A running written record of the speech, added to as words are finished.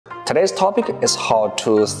Today's topic is how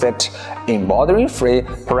to set embroidery-free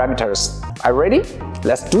parameters. Are you ready?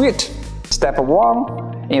 Let's do it! Step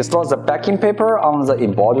 1. Install the backing paper on the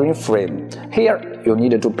embroidery frame. Here, you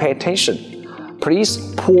need to pay attention.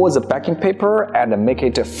 Please pull the backing paper and make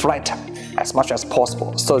it flat as much as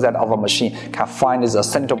possible so that our machine can find the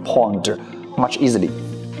center point much easily.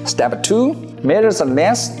 Step 2. Measure the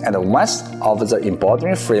length and width of the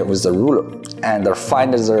embroidery frame with the ruler and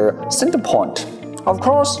find the center point. Of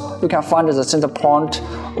course, you can find the center point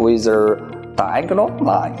with a diagonal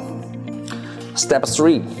line. Step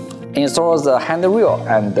 3. Install the handrail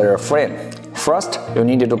and the frame. First, you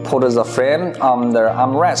need to put the frame on the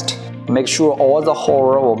armrest. Make sure all the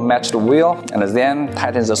holes will match the wheel, and then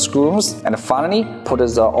tighten the screws. And finally, put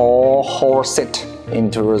the all holes set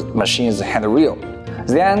into the machine's handrail.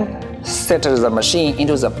 Then, set the machine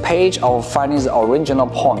into the page of finding the original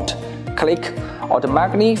point. Click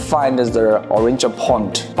automatically find the original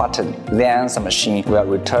point button. Then the machine will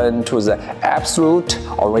return to the absolute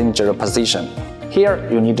original position. Here,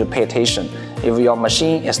 you need to pay attention. If your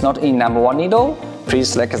machine is not in number 1 needle, please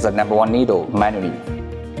select the number 1 needle manually.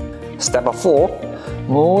 Step 4.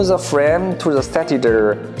 Move the frame to the set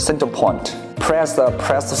center point. Press the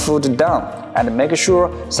press foot down and make sure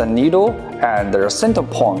the needle and the center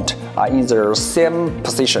point are in the same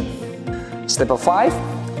position. Step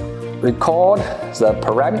 5. Record the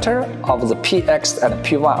parameter of the PX and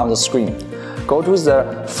PY on the screen. Go to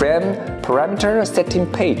the frame parameter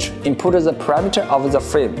setting page. Input the parameter of the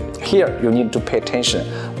frame. Here, you need to pay attention.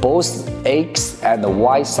 Both X and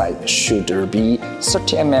Y size should be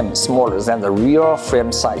 30 mm smaller than the real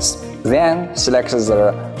frame size. Then, select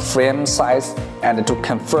the frame size and to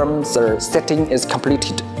confirm the setting is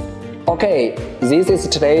completed. Okay, this is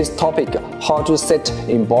today's topic, how to set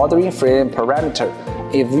embroidery frame parameter.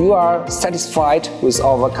 If you are satisfied with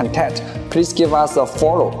our content, please give us a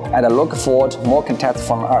follow and look forward to more content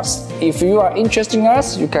from us. If you are interested in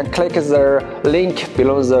us, you can click the link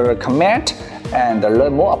below the comment and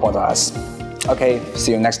learn more about us. Okay,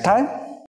 see you next time.